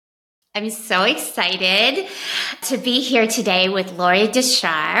I'm so excited to be here today with Lorie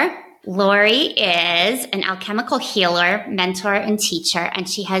Dechar. Lorie is an alchemical healer, mentor, and teacher, and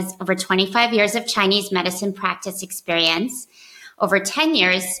she has over 25 years of Chinese medicine practice experience, over 10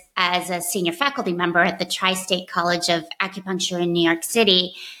 years as a senior faculty member at the Tri-State College of Acupuncture in New York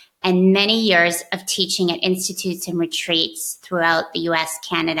City, and many years of teaching at institutes and retreats throughout the US,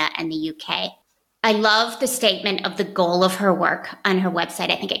 Canada, and the UK. I love the statement of the goal of her work on her website.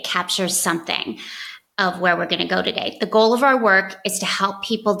 I think it captures something of where we're going to go today. The goal of our work is to help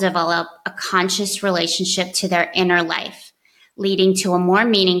people develop a conscious relationship to their inner life, leading to a more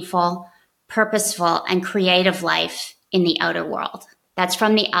meaningful, purposeful, and creative life in the outer world. That's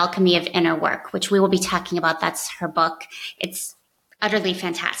from The Alchemy of Inner Work, which we will be talking about. That's her book. It's utterly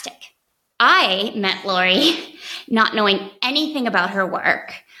fantastic. I met Lorie not knowing anything about her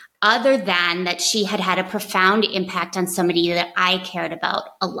work, other than that she had had a profound impact on somebody that I cared about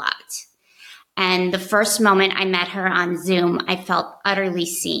a lot. And the first moment I met her on Zoom, I felt utterly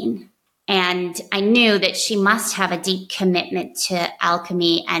seen. And I knew that she must have a deep commitment to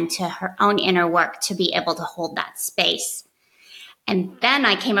alchemy and to her own inner work to be able to hold that space. And then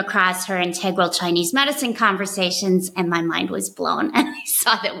I came across her integral Chinese medicine conversations, and my mind was blown. And I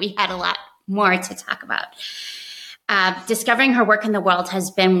saw that we had a lot more to talk about. Discovering her work in the world has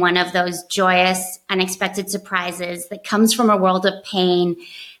been one of those joyous, unexpected surprises that comes from a world of pain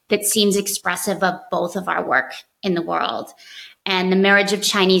that seems expressive of both of our work in the world. And the marriage of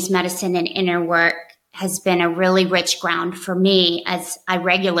Chinese medicine and inner work has been a really rich ground for me, as I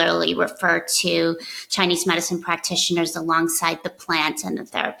regularly refer to Chinese medicine practitioners alongside the plant and the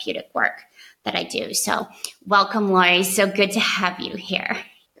therapeutic work that I do. So welcome, Lorie. So good to have you here.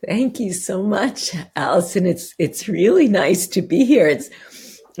 Thank you so much, Allison. It's really nice to be here.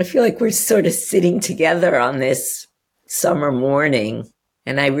 I feel like we're sort of sitting together on this summer morning,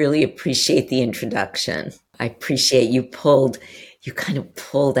 and I really appreciate the introduction. I appreciate you kind of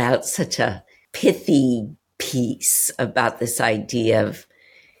pulled out such a pithy piece about this idea of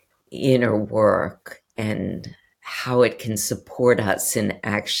inner work and how it can support us in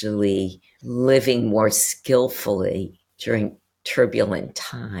actually living more skillfully during turbulent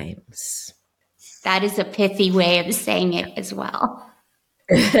times. That is a pithy way of saying it as well.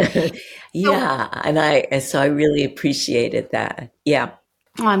 Yeah, and so I really appreciated that. Yeah.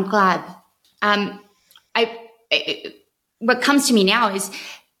 Oh, I'm glad. What comes to me now is,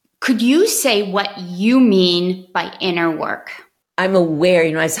 could you say what you mean by inner work? I'm aware,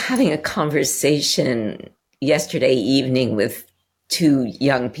 I was having a conversation yesterday evening with two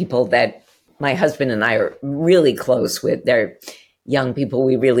young people that my husband and I are really close with. They're young people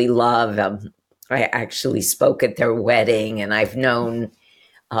we really love. I actually spoke at their wedding, and I've known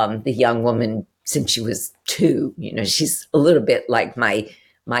the young woman since she was 2. She's a little bit like my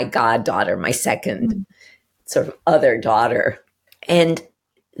goddaughter, my second sort of other daughter. And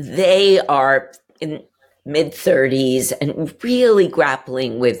they are in mid-30s and really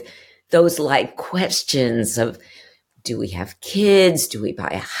grappling with those life questions of, do we have kids? Do we buy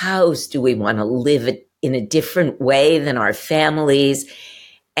a house? Do we want to live in a different way than our families?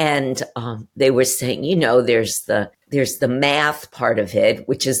 And they were saying, there's the math part of it,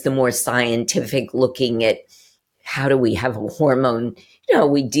 which is the more scientific, looking at how do we have a hormone.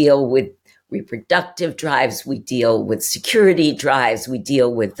 We deal with reproductive drives, we deal with security drives, we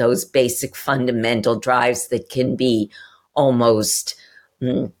deal with those basic fundamental drives that can be almost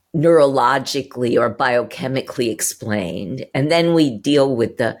neurologically or biochemically explained. And then we deal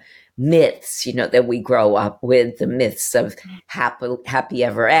with the myths, that we grow up with, the myths of happy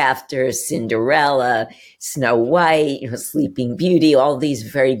ever after, Cinderella, Snow White, Sleeping Beauty, all these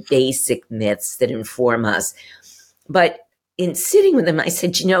very basic myths that inform us. But in sitting with them, I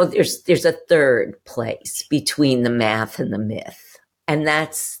said, there's a third place between the math and the myth. And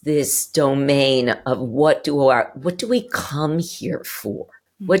that's this domain of what do we come here for?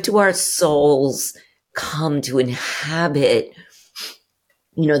 What do our souls come to inhabit,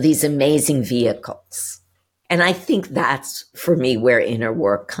 these amazing vehicles? And I think that's, for me, where inner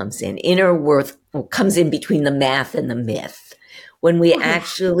work comes in. Inner work comes in between the math and the myth. When we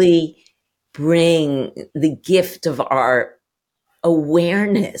actually bring the gift of our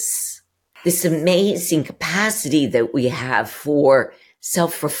awareness, this amazing capacity that we have for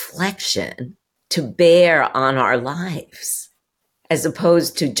self-reflection, to bear on our lives, as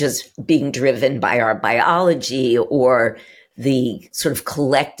opposed to just being driven by our biology or the sort of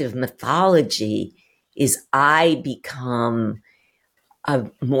collective mythology, is I become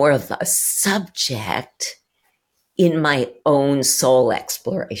more of a subject in my own soul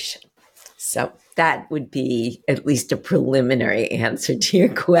exploration. So that would be at least a preliminary answer to your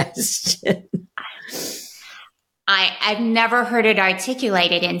question. I've never heard it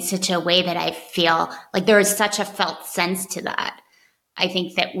articulated in such a way that I feel like there is such a felt sense to that. I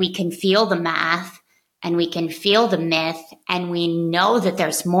think that we can feel the math and we can feel the myth, and we know that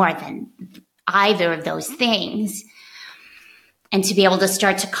there's more than either of those things. And to be able to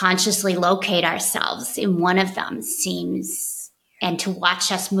start to consciously locate ourselves in one of them seems, and to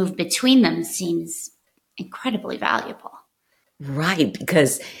watch us move between them seems incredibly valuable. Right,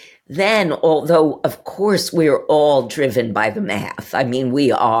 because then, although of course we're all driven by the math, I mean,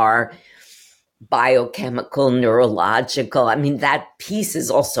 we are biochemical, neurological. I mean, that piece is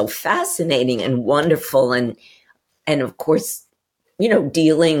also fascinating and wonderful. And of course, you know,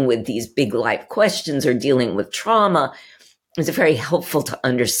 dealing with these big life questions or dealing with trauma is very helpful to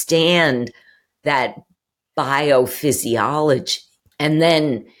understand that biophysiology. And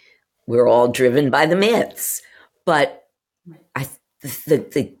then we're all driven by the myths. But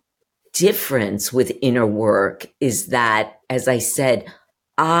the difference with inner work is that, as I said,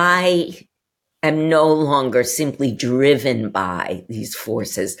 I am no longer simply driven by these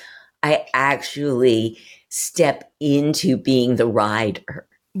forces. I actually step into being the rider.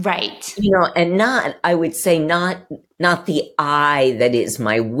 Right. You know, and not, I would say, not the I that is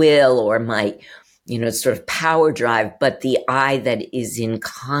my will or my, you know, sort of power drive, but the I that is in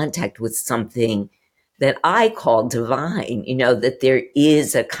contact with something that I call divine, you know, that there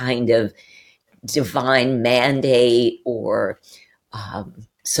is a kind of divine mandate or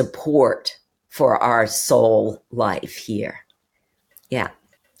support for our soul life here. Yeah.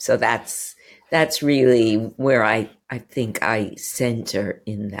 So that's really where I think I center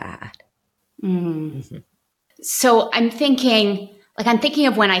in that. Mm-hmm. So I'm thinking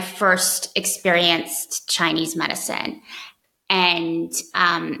of when I first experienced Chinese medicine, and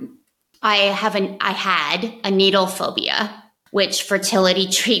I had a needle phobia, which fertility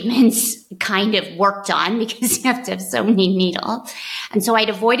treatments kind of worked on because you have to have so many needles. And so I'd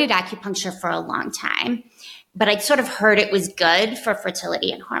avoided acupuncture for a long time, but I'd sort of heard it was good for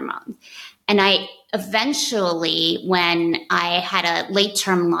fertility and hormones. And I eventually, when I had a late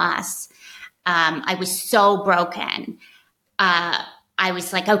term loss, I was so broken. I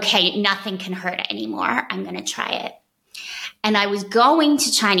was like, okay, nothing can hurt anymore. I'm going to try it. And I was going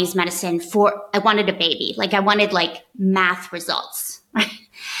to Chinese medicine I wanted a baby. Like I wanted like math results. Right?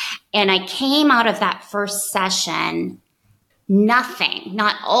 And I came out of that first session,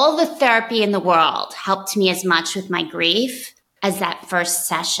 not all the therapy in the world helped me as much with my grief as that first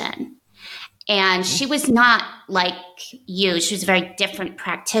session. And she was not like you. She was a very different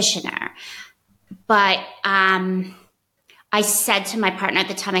practitioner. But I said to my partner at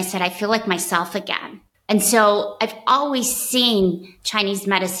the time, I said, I feel like myself again. And so I've always seen Chinese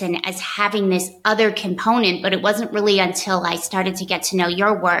medicine as having this other component, but it wasn't really until I started to get to know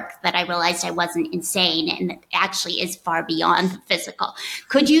your work that I realized I wasn't insane and it actually is far beyond the physical.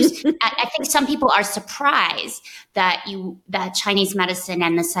 Could you, I think some people are surprised that Chinese medicine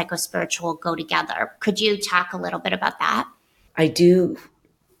and the psychospiritual go together. Could you talk a little bit about that? I do.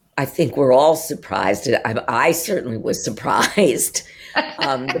 I think we're all surprised. I certainly was surprised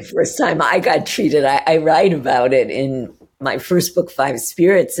the first time I got treated. I write about it in my first book, Five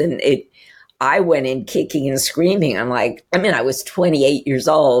Spirits, and I went in kicking and screaming. I was 28 years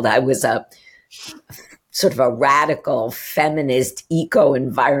old. I was a sort of a radical feminist,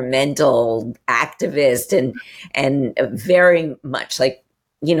 eco-environmental activist, and very much like,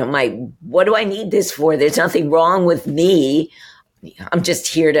 you know, what do I need this for? There's nothing wrong with me. I'm just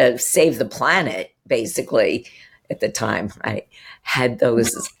here to save the planet, basically. At the time, I had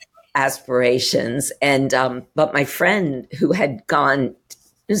those aspirations. And, but my friend who had gone,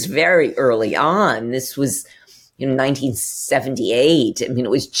 this was very early on, this was, 1978. I mean, it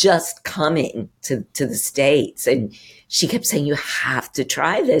was just coming to the States. And she kept saying, you have to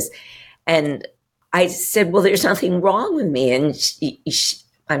try this. And I said, well, there's nothing wrong with me. And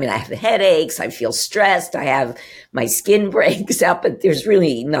I have headaches, I feel stressed, my skin breaks out, but there's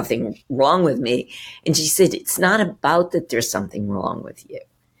really nothing wrong with me. And she said, it's not about that there's something wrong with you.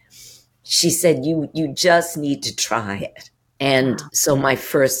 She said, you just need to try it. And wow. So my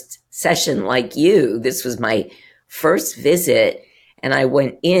first session, like you, this was my first visit, and I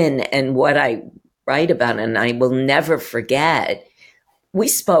went in, and what I write about, and I will never forget, we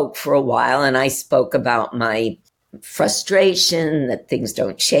spoke for a while, and I spoke about my frustration that things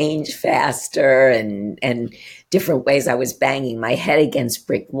don't change faster and different ways I was banging my head against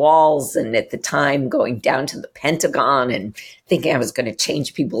brick walls, and at the time going down to the Pentagon and thinking I was going to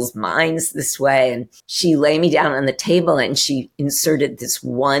change people's minds this way. And she lay me down on the table and she inserted this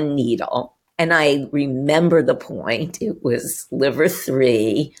one needle. And I remember the point. It was liver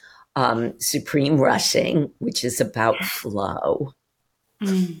 3, supreme rushing, which is about flow.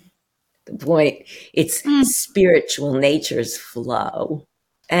 Mm. The point, it's spiritual nature's flow.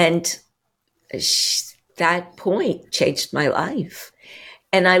 And that point changed my life.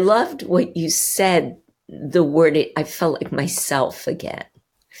 And I loved what you said, the word, I felt like myself again.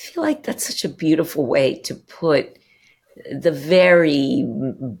 I feel like that's such a beautiful way to put the very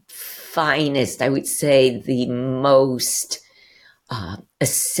finest, I would say, the most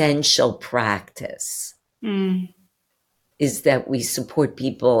essential practice is that we support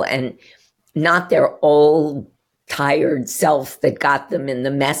people and not their old tired self that got them in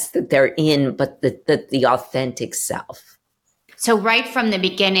the mess that they're in, but the authentic self. So right from the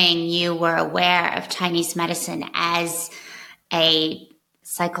beginning, you were aware of Chinese medicine as a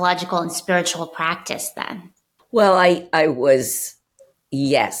psychological and spiritual practice then? Well, I was,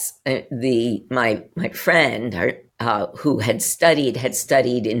 yes. My friend who had studied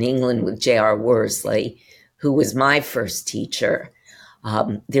in England with J.R. Worsley, who was my first teacher.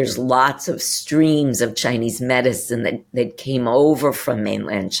 There's lots of streams of Chinese medicine that came over from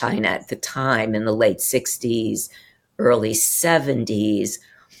mainland China at the time in the late 60s, early 70s.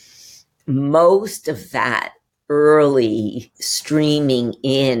 Most of that early streaming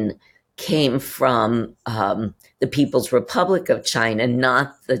in came from the People's Republic of China,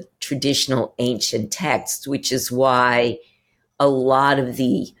 not the traditional ancient texts, which is why a lot of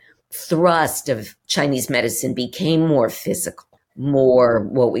the thrust of Chinese medicine became more physical, more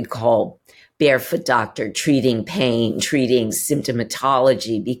what we call barefoot doctor, treating pain, treating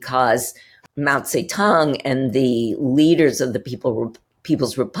symptomatology, because Mao Zedong and the leaders of the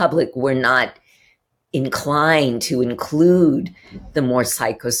People's Republic were not inclined to include the more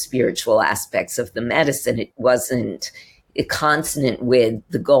psycho-spiritual aspects of the medicine. It wasn't consonant with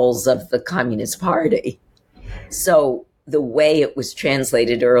the goals of the Communist Party. So the way it was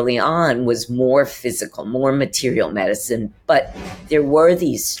translated early on was more physical, more material medicine. But there were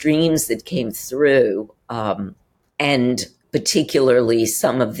these streams that came through, and particularly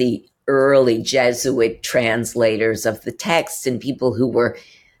some of the early Jesuit translators of the text and people who were,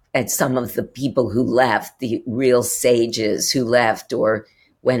 and some of the people who left, the real sages who left or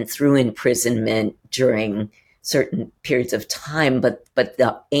went through imprisonment during certain periods of time, but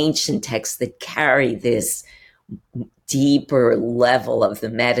the ancient texts that carry this deeper level of the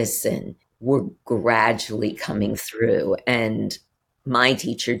medicine were gradually coming through. And my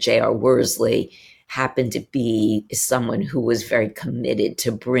teacher, J.R. Worsley, happened to be someone who was very committed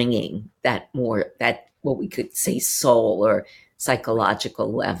to bringing that what we could say soul or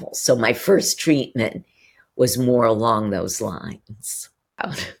psychological level. So my first treatment was more along those lines.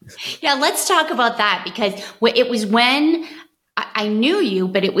 Yeah, let's talk about that, because it was when I knew you,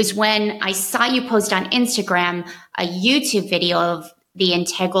 but it was when I saw you post on Instagram a YouTube video of the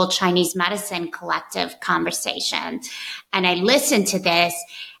Integral Chinese Medicine Collective conversation. And I listened to this,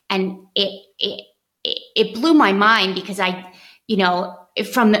 and it blew my mind, because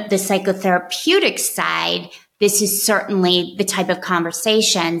from the psychotherapeutic side, this is certainly the type of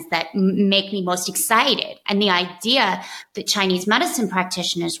conversations that make me most excited. And the idea that Chinese medicine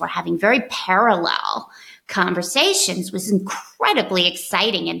practitioners were having very parallel conversations was incredibly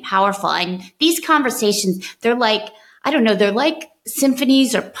exciting and powerful. And these conversations, they're like, I don't know, they're like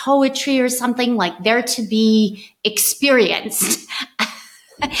symphonies or poetry or something, like they're to be experienced.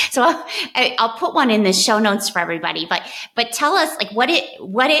 So I'll put one in the show notes for everybody, but tell us, like, what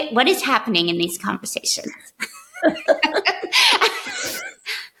is happening in these conversations?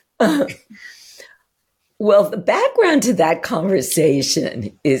 Well, the background to that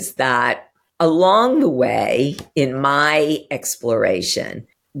conversation is that along the way in my exploration,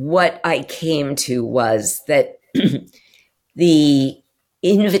 what I came to was that the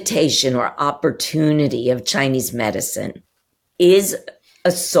invitation or opportunity of Chinese medicine is a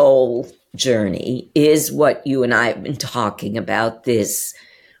soul journey, is what you and I have been talking about, this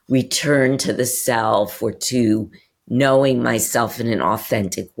return to the self or to knowing myself in an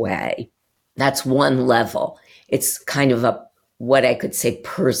authentic way. That's one level. It's kind of what I could say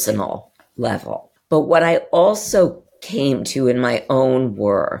personal level. But what I also came to in my own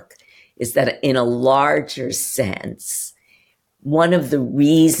work is that in a larger sense, one of the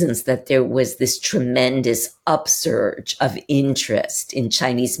reasons that there was this tremendous upsurge of interest in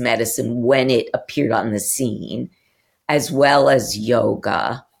Chinese medicine when it appeared on the scene, as well as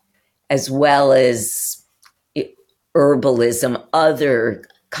yoga, as well as herbalism, other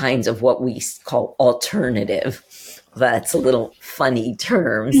kinds of what we call alternative That's a little funny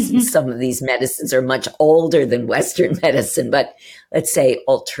terms. Some of these medicines are much older than Western medicine, but let's say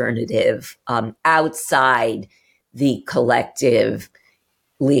alternative, outside the collectively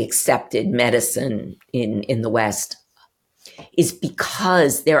accepted medicine in the West, is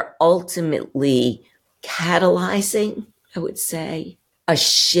because they're ultimately catalyzing, I would say, a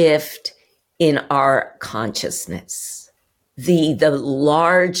shift in our consciousness. The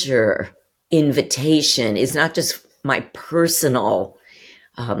larger invitation is not just my personal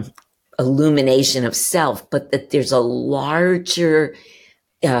illumination of self, but that there's a larger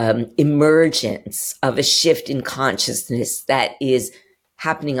emergence of a shift in consciousness that is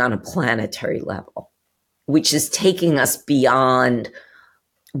happening on a planetary level, which is taking us beyond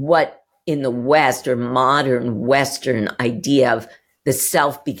what in the West or modern Western idea of the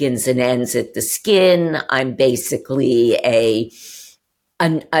self begins and ends at the skin. I'm basically a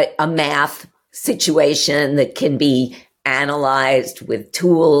math situation that can be analyzed with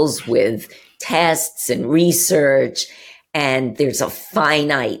tools, with tests and research. And there's a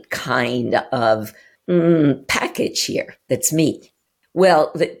finite kind of package here that's me.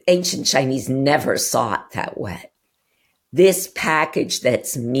 Well, the ancient Chinese never saw it that way. This package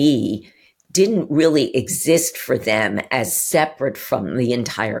that's me didn't really exist for them as separate from the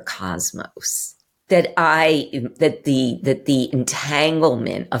entire cosmos. That the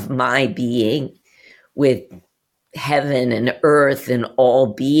entanglement of my being with heaven and earth and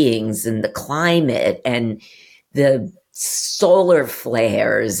all beings and the climate and the solar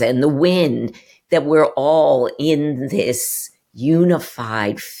flares and the wind, that we're all in this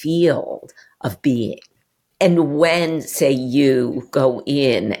unified field of being. And when, say, you go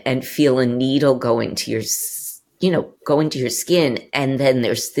in and feel a needle go into your skin, and then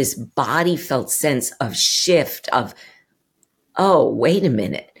there's this body felt sense of shift of, oh, wait a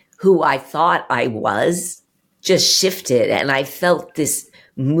minute, who I thought I was just shifted. And I felt this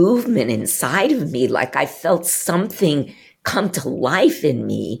movement inside of me, like I felt something come to life in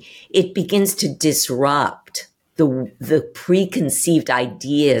me. It begins to disrupt the preconceived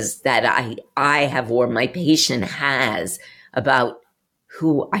ideas that I have or my patient has about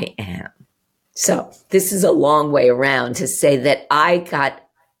who I am. So this is a long way around to say that I got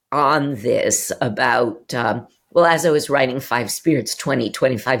on this about, as I was writing Five Spirits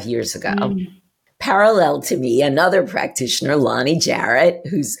 25 years ago. Parallel to me, another practitioner, Lonnie Jarrett,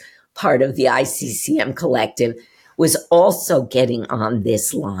 who's part of the ICCM collective, was also getting on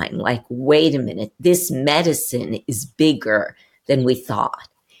this line. Like, wait a minute, this medicine is bigger than we thought.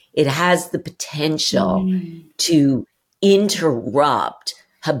 It has the potential to interrupt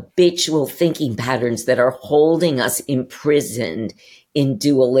habitual thinking patterns that are holding us imprisoned in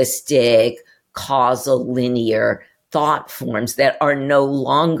dualistic, causal, linear thought forms that are no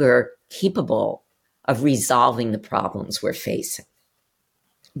longer capable of resolving the problems we're facing.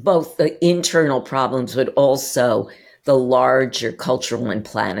 Both the internal problems, but also the larger cultural and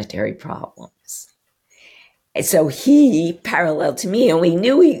planetary problems. And so he, parallel to me, and we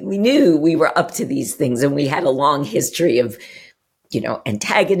knew we were up to these things, and we had a long history of,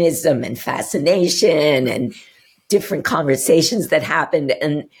 antagonism and fascination and different conversations that happened.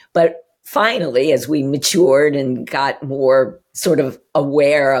 But finally, as we matured and got more sort of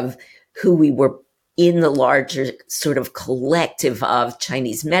aware of who we were in the larger sort of collective of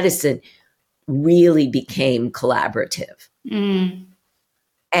Chinese medicine, really became collaborative.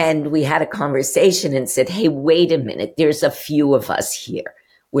 And we had a conversation and said, hey, wait a minute, there's a few of us here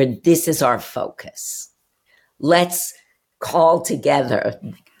where this is our focus. Let's call together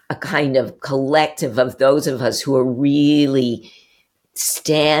a kind of collective of those of us who are really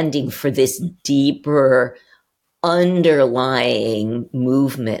standing for this deeper underlying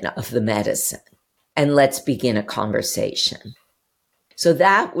movement of the medicine. And let's begin a conversation. So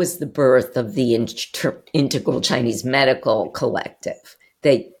that was the birth of the Integral Chinese Medical Collective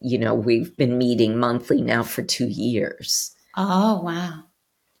that, we've been meeting monthly now for 2 years. Oh, wow.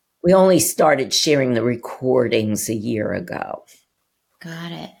 We only started sharing the recordings a year ago.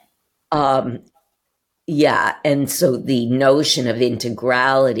 Got it. Yeah. And so the notion of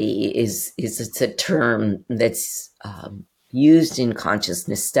integrality it's a term that's used in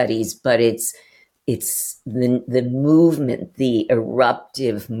consciousness studies, but it's the movement, the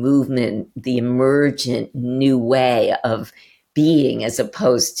eruptive movement, the emergent new way of being, as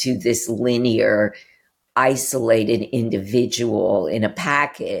opposed to this linear, isolated individual in a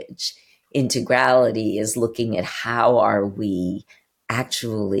package. Integrality is looking at how are we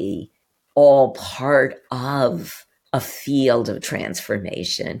actually all part of a field of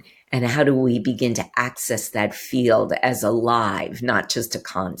transformation, and how do we begin to access that field as alive, not just a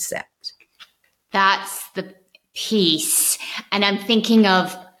concept. That's the piece. And I'm thinking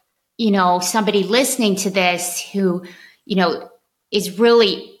of, somebody listening to this who, is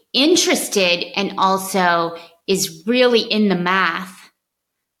really interested and also is really in the math,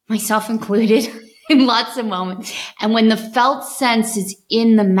 myself included, in lots of moments. And when the felt sense is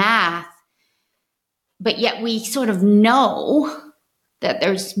in the math, but yet we sort of know that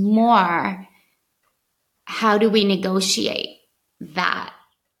there's more, how do we negotiate that?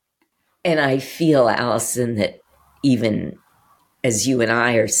 And I feel, Allison, that even as you and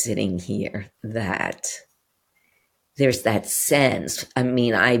I are sitting here, that there's that sense. I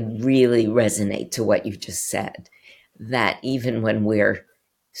mean, I really resonate to what you just said, that even when we're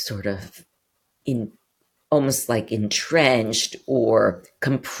sort of almost like entrenched or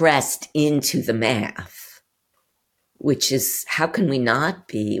compressed into the math, which is, how can we not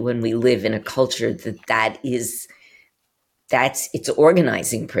be when we live in a culture that's its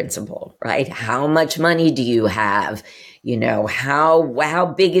organizing principle, right? How much money do you have?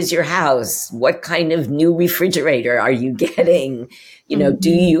 How big is your house? What kind of new refrigerator are you getting? Do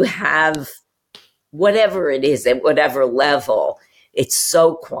you have whatever it is at whatever level? It's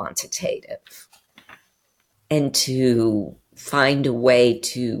so quantitative. And to find a way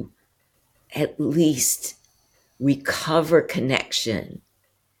to at least recover connection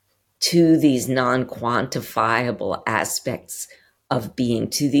to these non-quantifiable aspects of being,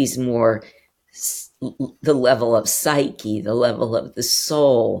 to these more, the level of psyche, the level of the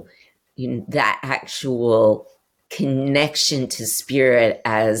soul, that actual connection to spirit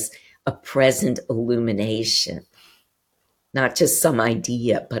as a present illumination, not just some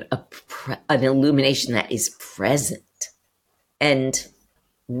idea, but an illumination that is present. And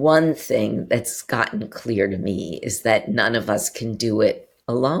one thing that's gotten clear to me is that none of us can do it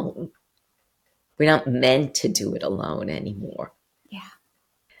alone. We're not meant to do it alone anymore. Yeah.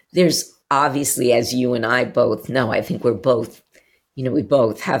 There's obviously, as you and I both know, I think we're both, we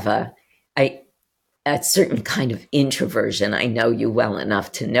both have a certain kind of introversion. I know you well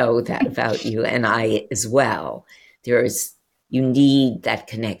enough to know that about you, and I as well. You need that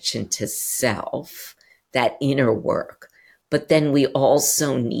connection to self, that inner work. But then we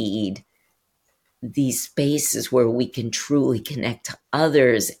also need these spaces where we can truly connect to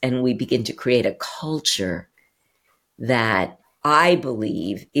others, and we begin to create a culture that I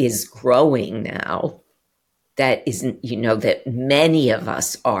believe is growing now, that isn't, that many of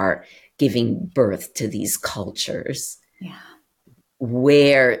us are giving birth to these cultures. Yeah.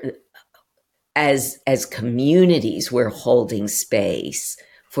 Where as communities, we're holding space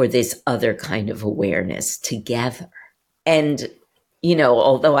for this other kind of awareness together. And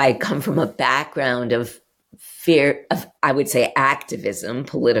although I come from a background of I would say activism,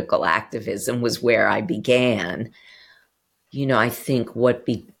 political activism was where I began. I think what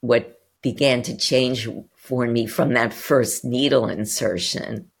began to change for me from that first needle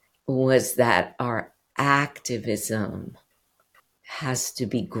insertion was that our activism has to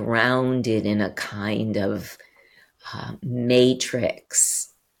be grounded in a kind of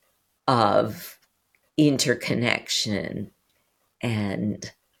matrix of interconnection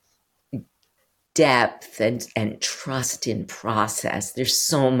and depth and trust in process. There's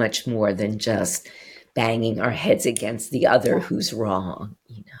so much more than just banging our heads against the other who's wrong,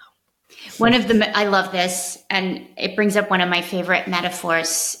 I love this, and it brings up one of my favorite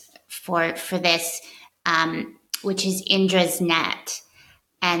metaphors for this, which is Indra's net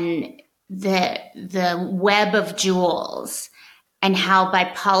and the web of jewels, and how by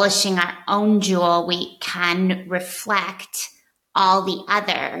polishing our own jewel, we can reflect all the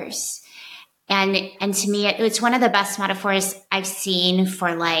others. And to me, it's one of the best metaphors I've seen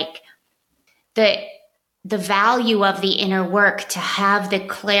for like the value of the inner work, to have the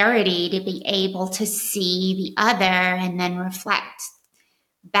clarity to be able to see the other and then reflect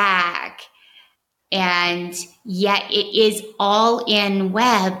back. And yet it is all in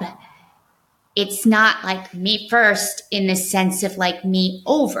web. It's not like me first in the sense of like me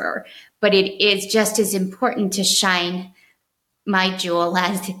over, but it is just as important to shine my jewel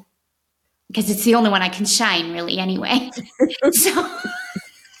because it's the only one I can shine really anyway. So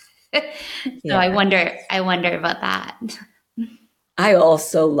Yeah. I wonder about that. I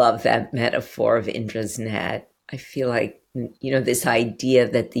also love that metaphor of Indra's net. I feel like, this idea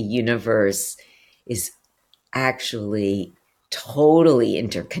that the universe is actually totally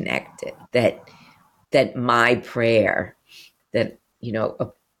interconnected, that my prayer, that, a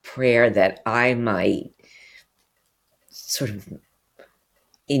prayer that I might sort of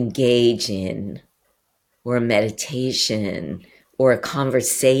engage in, or a meditation, or a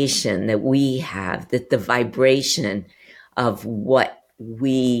conversation that we have, that the vibration of what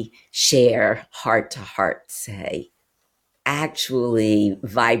we share heart to heart, say, actually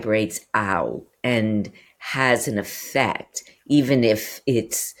vibrates out and has an effect, even if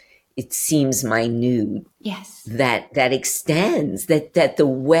it seems minute. Yes. That extends, that the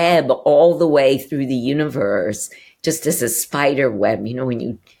web all the way through the universe, just as a spider web,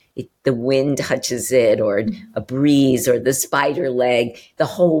 when the wind touches it, or a breeze, or the spider leg, the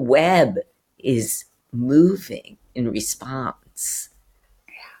whole web is moving in response.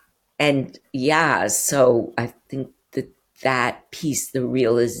 And so I think that piece, the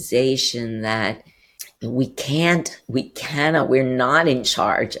realization that we're not in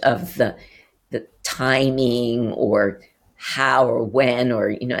charge of the timing or how or when,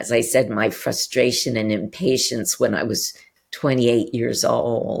 or, as I said, my frustration and impatience when I was 28 years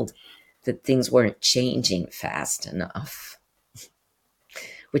old, that things weren't changing fast enough,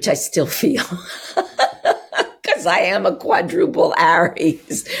 which I still feel. Because I am a quadruple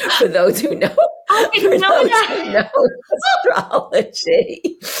Aries, for those who know. Who know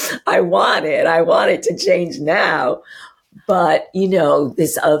astrology. I want it to change now. But,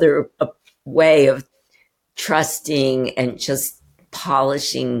 this other way of trusting and just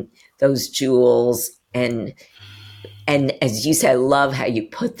polishing those jewels. And as you said, I love how you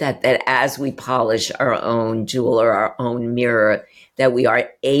put that as we polish our own jewel or our own mirror, that we are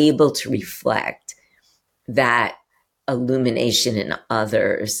able to reflect that illumination in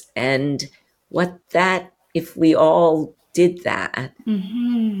others. And if we all did that.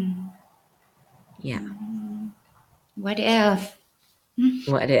 Mm-hmm. Yeah. What if?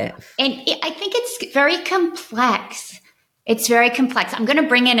 What if? And I think it's very complex. It's very complex. I'm going to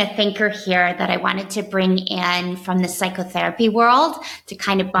bring in a thinker here that I wanted to bring in from the psychotherapy world to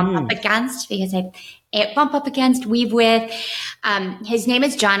kind of bump up against, because weave with. His name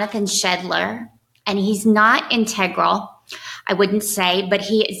is Jonathan Shedler, and he's not integral, I wouldn't say, but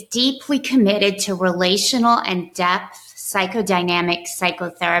he is deeply committed to relational and depth psychodynamic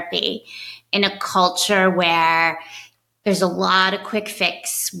psychotherapy in a culture where there's a lot of quick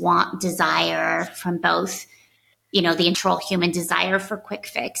fix desire from both, the natural human desire for quick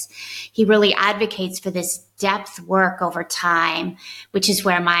fix. He really advocates for this depth work over time, which is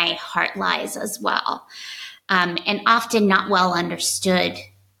where my heart lies as well. And often not well understood.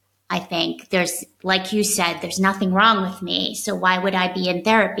 I think there's, like you said, there's nothing wrong with me. So why would I be in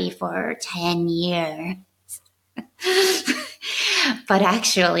therapy for 10 years? But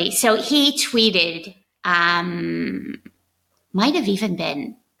actually, so he tweeted, might have even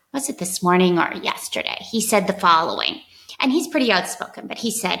been, was it this morning or yesterday? He said the following, and he's pretty outspoken, but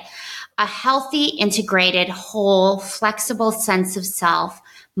he said, a healthy, integrated, whole, flexible sense of self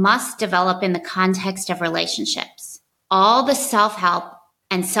must develop in the context of relationships. All the self-help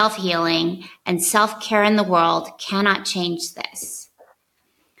and self-healing and self-care in the world cannot change this.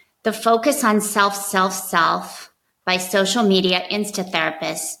 The focus on self by social media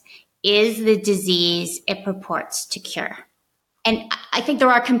insta-therapists is the disease it purports to cure. And I think there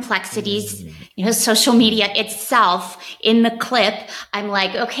are complexities, social media itself in the clip. I'm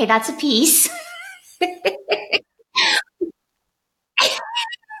like, okay, that's a piece.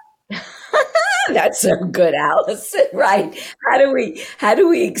 That's so good, Allison. Right? How do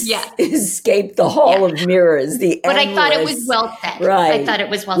we escape the hall of mirrors? But I thought it was well said. Right? I thought it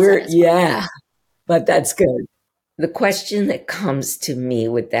was well said. Yeah, but that's good. The question that comes to me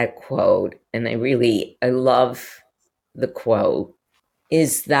with that quote, and I love the quote,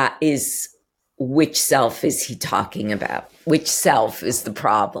 is which self is he talking about? Which self is the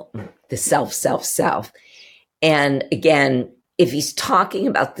problem? The self. And again, if he's talking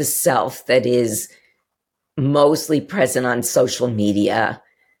about the self that is mostly present on social media,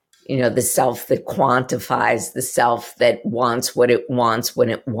 the self that quantifies, the self that wants what it wants when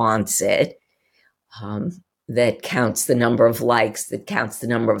it wants it, that counts the number of likes, that counts the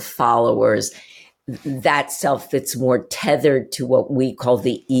number of followers, that self that's more tethered to what we call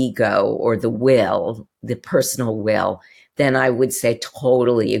the ego or the will, the personal will, then I would say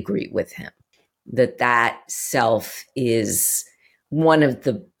totally agree with him that self is one of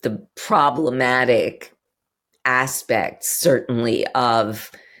the problematic aspects, certainly,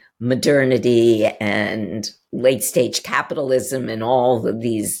 of modernity and late stage capitalism and all of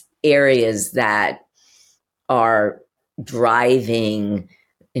these areas that are driving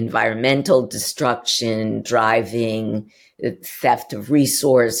environmental destruction, driving theft of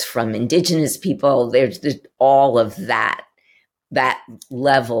resource from indigenous people. There's all of that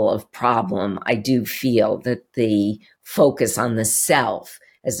level of problem. I do feel that the focus on the self,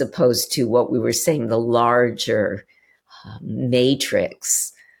 as opposed to what we were saying, the larger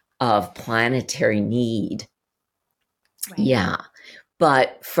matrix of planetary need. Right. Yeah.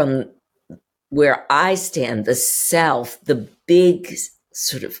 But from where I stand, the self, the big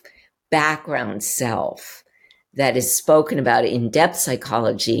sort of background self that is spoken about in depth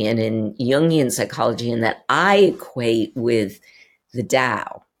psychology and in Jungian psychology, and that I equate with the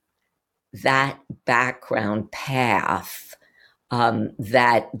Tao, that background path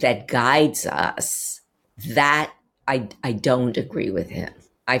that guides us, that I don't agree with him.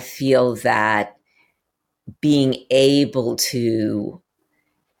 I feel that being able to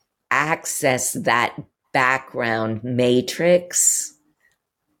access that background matrix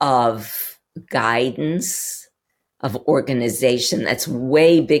of guidance, of organization that's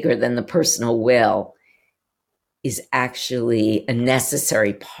way bigger than the personal will is actually a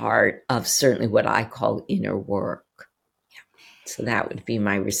necessary part of certainly what I call inner work. So that would be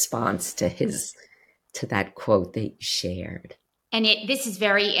my response to that quote that you shared. And this is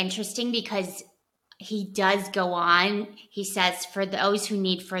very interesting because he does go on. He says, for those who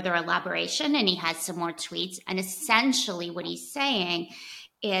need further elaboration, and he has some more tweets. And essentially what he's saying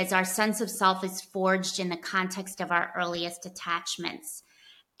is our sense of self is forged in the context of our earliest attachments.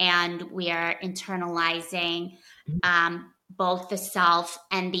 And we are internalizing both the self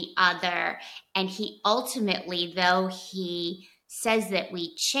and the other. And he ultimately, though he says that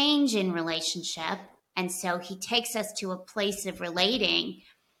we change in relationship, and so he takes us to a place of relating,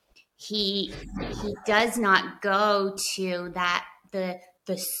 he does not go to that the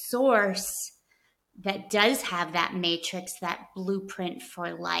source that does have that matrix, that blueprint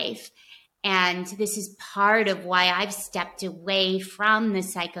for life. And this is part of why I've stepped away from the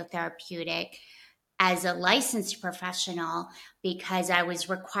psychotherapeutic as a licensed professional, because I was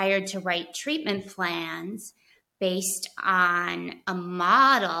required to write treatment plans based on a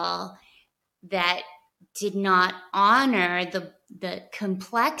model that did not honor the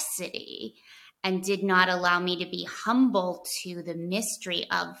complexity and did not allow me to be humble to the mystery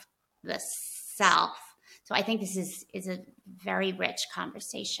of the self. So I think this is a very rich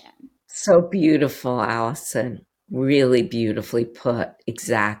conversation. So beautiful, Allison. Really beautifully put.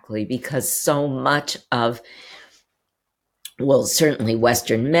 Exactly. Because so much of, well, certainly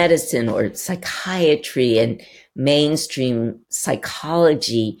Western medicine or psychiatry and mainstream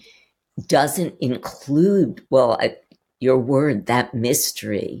psychology doesn't include, well, your word, that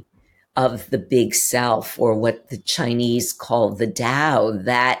mystery of the big self, or what the Chinese call the Tao,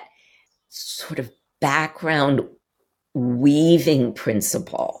 that sort of background weaving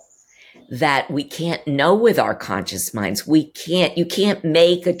principle that we can't know with our conscious minds. You can't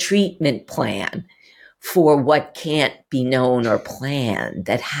make a treatment plan for what can't be known or planned,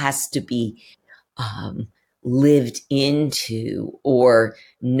 that has to be lived into or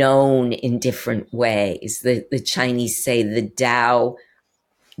known in different ways. The Chinese say the Tao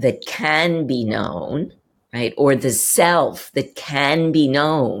that can be known, right, or the self that can be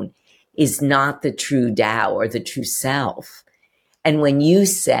known is not the true Tao or the true self. And when you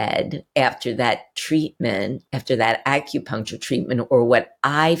said after that treatment, after that acupuncture treatment, or what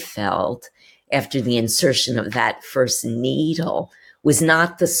I felt after the insertion of that first needle, was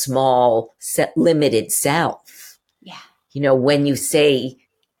not the small, limited self. Yeah. You know, when you say,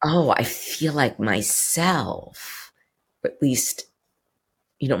 oh, I feel like myself, or at least,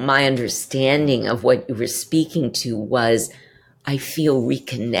 you know, my understanding of what you were speaking to was, I feel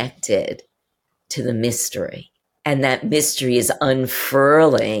reconnected to the mystery. And that mystery is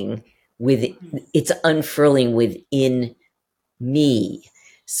unfurling it's unfurling within me.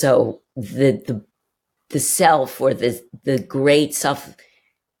 So the self, or the great self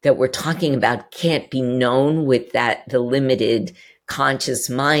that we're talking about, can't be known with the limited conscious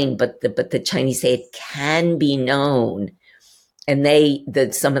mind, but the Chinese say it can be known. And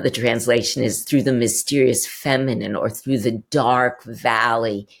some of the translation is through the mysterious feminine, or through the dark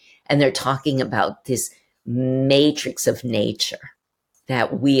valley. And they're talking about this matrix of nature,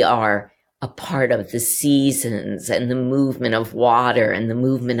 that we are a part of the seasons and the movement of water and the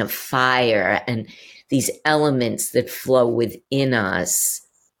movement of fire, and these elements that flow within us,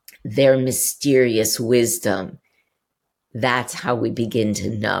 their mysterious wisdom. That's how we begin to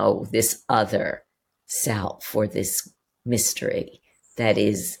know this other self, or this mystery that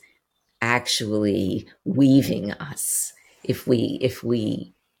is actually weaving us, if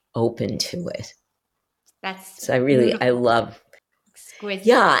we open to it. So I love. Exquisite.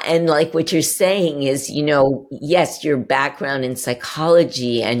 Yeah. And like what you're saying is, you know, yes, your background in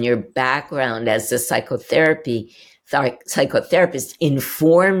psychology and your background as a psychotherapist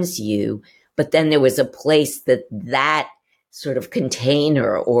informs you, but then there was a place that sort of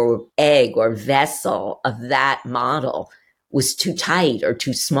container or egg or vessel of that model was too tight or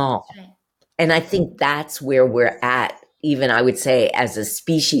too small. Right. And I think that's where we're at even I would say as a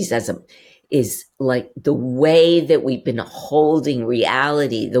species, is like the way that we've been holding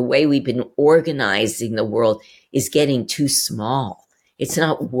reality, the way we've been organizing the world is getting too small. It's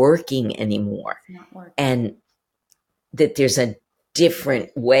not working anymore. Not working. And that there's a different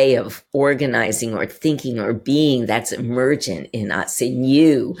way of organizing or thinking or being that's emergent in us, in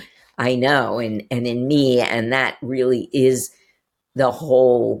you, I know, and in me. And that really is the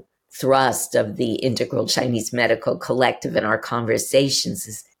whole thrust of the Integral Chinese Medical Collective and our conversations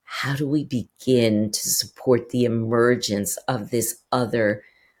is how do we begin to support the emergence of this other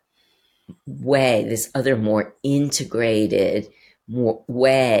way, this other more integrated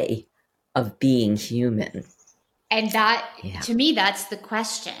way of being human? And that, to me, that's the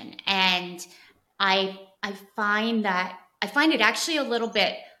question. And I find it actually a little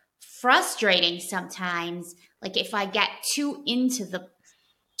bit frustrating sometimes. Like if I get too into the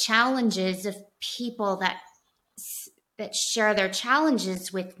challenges of people that share their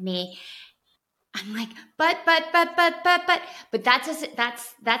challenges with me, I'm like, but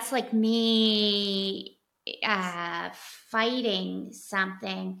that's like me fighting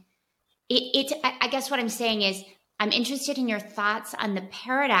something. I guess what I'm saying is I'm interested in your thoughts on the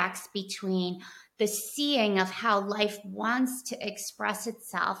paradox between the seeing of how life wants to express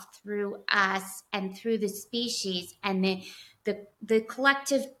itself through us and through the species, and the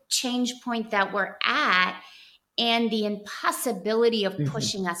collective change point that we're at, and the impossibility of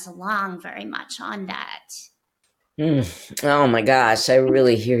pushing us along very much on that. Oh my gosh, I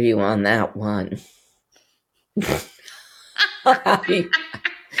really hear you on that one. It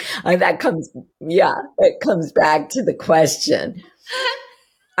comes back to the question.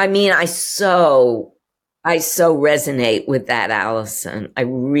 I mean, I so resonate with that, Allison. I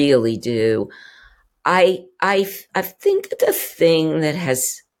really do. I think the thing that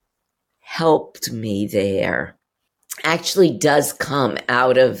has helped me there actually does come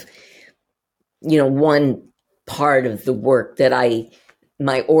out of, one part of the work that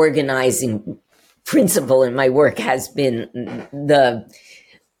my organizing principle in my work has been the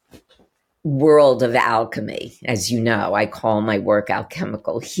world of alchemy. As you know, I call my work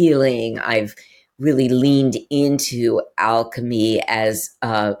alchemical healing. I've really leaned into alchemy as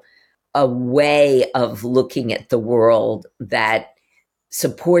a way of looking at the world that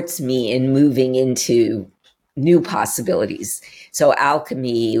supports me in moving into new possibilities. So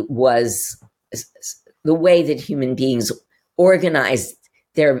alchemy was the way that human beings organized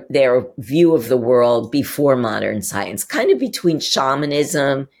their view of the world before modern science, kind of between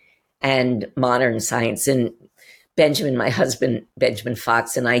shamanism and modern science. And my husband, Benjamin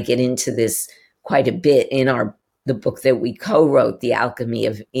Fox, and I get into this quite a bit in the book that we co-wrote, The Alchemy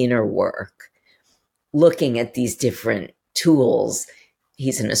of Inner Work, looking at these different tools.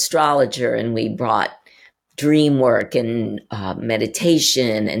 He's an astrologer, and we brought dream work and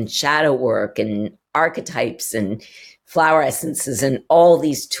meditation and shadow work and archetypes and flower essences and all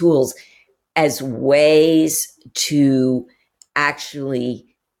these tools as ways to actually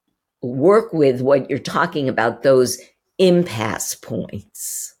work with what you're talking about, those impasse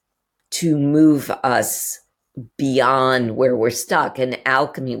points, to move us beyond where we're stuck. And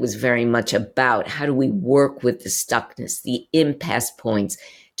alchemy was very much about how do we work with the stuckness, the impasse points,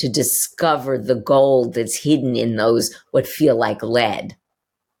 to discover the gold that's hidden in those what feel like lead,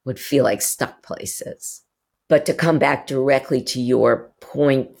 what feel like stuck places. But to come back directly to your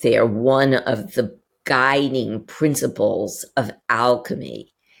point there, one of the guiding principles of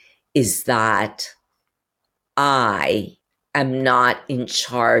alchemy is that I am not in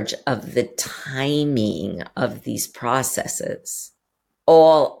charge of the timing of these processes.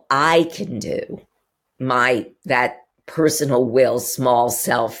 All I can do, that personal will, small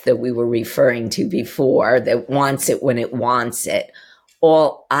self that we were referring to before, that wants it when it wants it,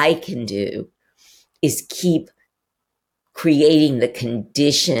 all I can do is keep creating the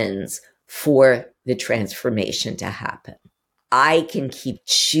conditions for the transformation to happen. I can keep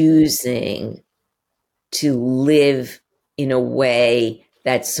choosing to live in a way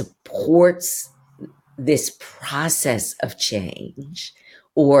that supports this process of change.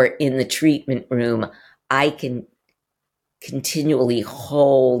 Or in the treatment room, I can continually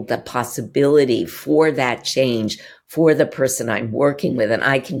hold the possibility for that change for the person I'm working with. And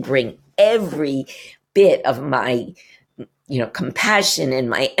I can bring every bit of my, compassion and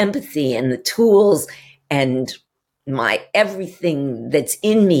my empathy and the tools and my everything that's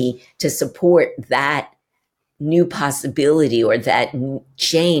in me to support that new possibility or that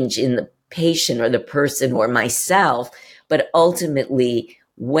change in the patient or the person or myself. But ultimately,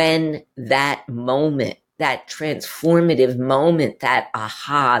 when that moment, that transformative moment, that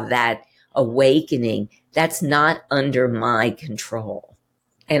aha, that awakening, That's not under my control.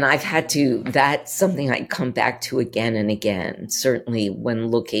 And I've had to, that's something I come back to again and again, certainly when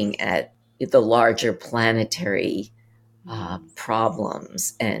looking at the larger planetary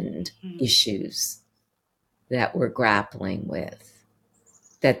problems and issues that we're grappling with,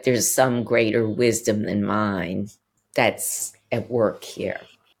 that there's some greater wisdom than mine that's at work here.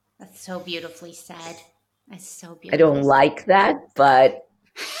 That's so beautifully said. That's so beautiful. I don't like that, but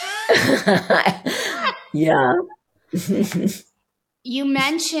yeah. You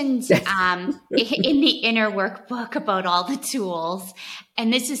mentioned in the inner workbook about all the tools,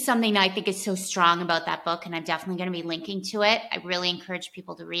 and this is something that I think is so strong about that book, and I'm definitely going to be linking to it. I really encourage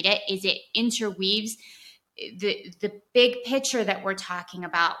people to read it. Is it interweaves the big picture that we're talking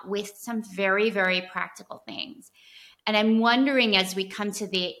about with some very, very practical things. And I'm wondering, as we come to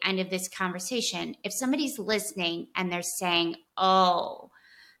the end of this conversation, if somebody's listening and they're saying, oh,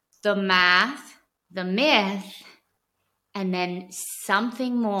 the math, the myth, and then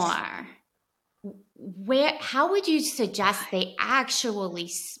something more, how would you suggest they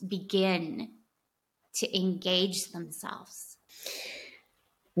actually begin to engage themselves?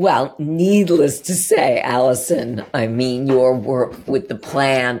 Well, needless to say, Allison, I mean, your work with the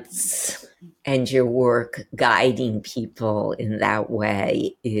plants and your work guiding people in that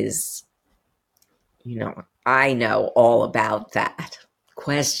way is, I know all about that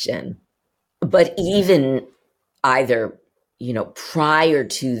question. But even either, prior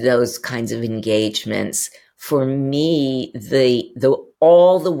to those kinds of engagements, for me,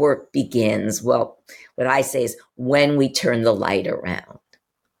 all the work begins, well, what I say is when we turn the light around.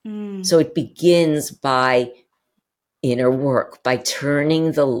 So it begins by inner work, by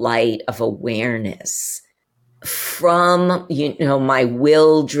turning the light of awareness from, my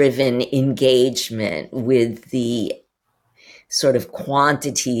will-driven engagement with the sort of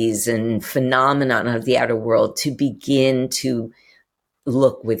quantities and phenomenon of the outer world to begin to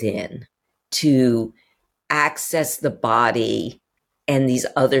look within, to access the body and these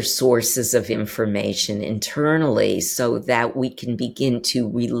other sources of information internally so that we can begin to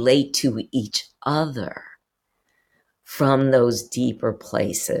relate to each other from those deeper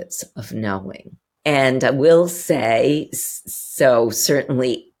places of knowing. And I will say, so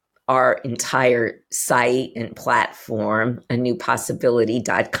certainly our entire site and platform,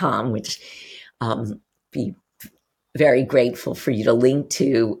 anewpossibility.com, which be very grateful for you to link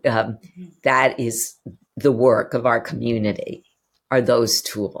to, that is the work of our community, are those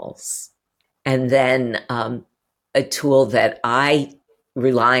tools. And then a tool that I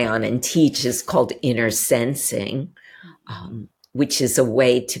rely on and teach is called inner sensing, which is a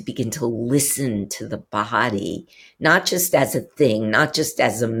way to begin to listen to the body, not just as a thing, not just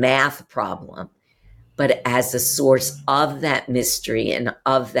as a math problem, but as a source of that mystery and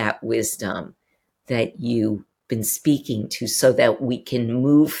of that wisdom that you've been speaking to, so that we can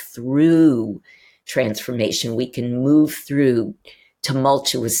move through transformation. We can move through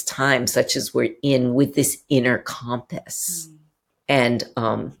tumultuous times such as we're in with this inner compass. And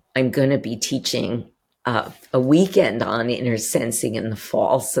I'm going to be teaching a weekend on inner sensing in the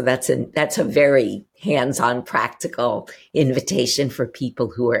fall. So that's a very hands-on, practical invitation for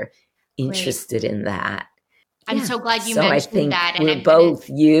people who are interested in that. I'm so glad you mentioned that. And we're both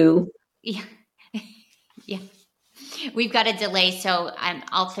you. Yeah. Yeah. We've got a delay, so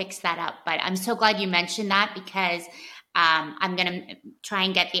I'll fix that up. But I'm so glad you mentioned that, because I'm going to try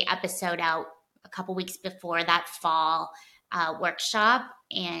and get the episode out a couple weeks before that fall workshop.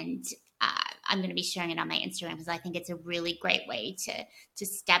 And I'm going to be sharing it on my Instagram, because I think it's a really great way to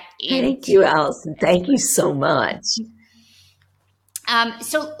step in. Thank you, Allison. Thank you so much.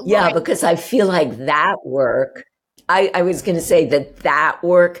 So yeah, because I feel like that work, I was going to say that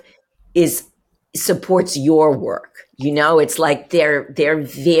work supports your work. It's like they're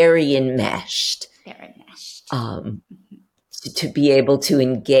very enmeshed. They're enmeshed. To be able to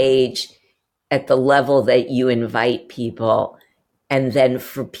engage at the level that you invite people, and then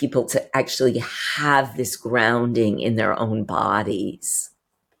for people to actually have this grounding in their own bodies,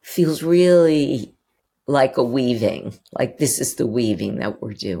 feels really like a weaving, like this is the weaving that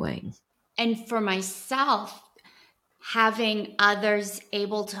we're doing. And for myself, having others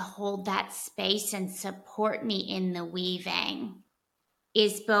able to hold that space and support me in the weaving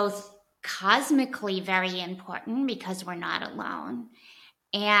is both cosmically very important, because we're not alone,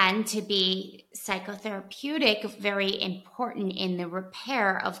 and to be psychotherapeutic, very important in the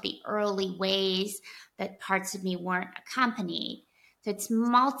repair of the early ways that parts of me weren't accompanied. So it's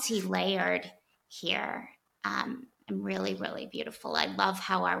multi-layered here. and really, really beautiful. I love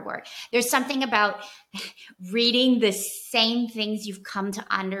how our work, there's something about reading the same things you've come to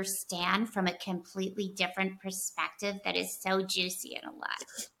understand from a completely different perspective that is so juicy and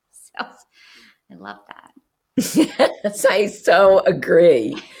alive. So I love that. Yes, I so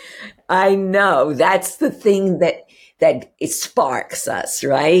agree. I know that's the thing that it sparks us,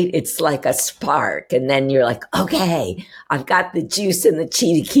 right? It's like a spark, and then you're like, okay, I've got the juice and the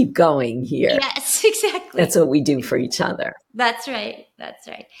chi to keep going here. Yes, exactly. That's what we do for each other. That's right. That's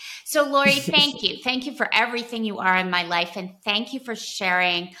right. So, Lorie, thank you. Thank you for everything you are in my life, and thank you for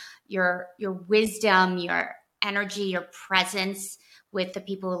sharing your wisdom, your energy, your presence with the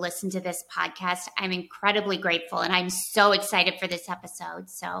people who listen to this podcast. I'm incredibly grateful, and I'm so excited for this episode.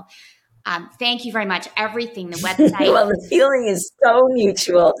 So, thank you very much. Everything, the website. Well, the feeling is so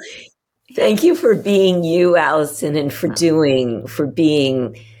mutual. Thank you for being you, Allison, and for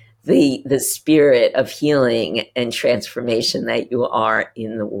being the spirit of healing and transformation that you are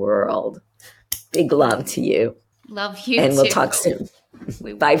in the world. Big love to you. Love you and too. We'll talk soon.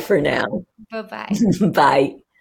 Bye for now. Bye-bye. Bye.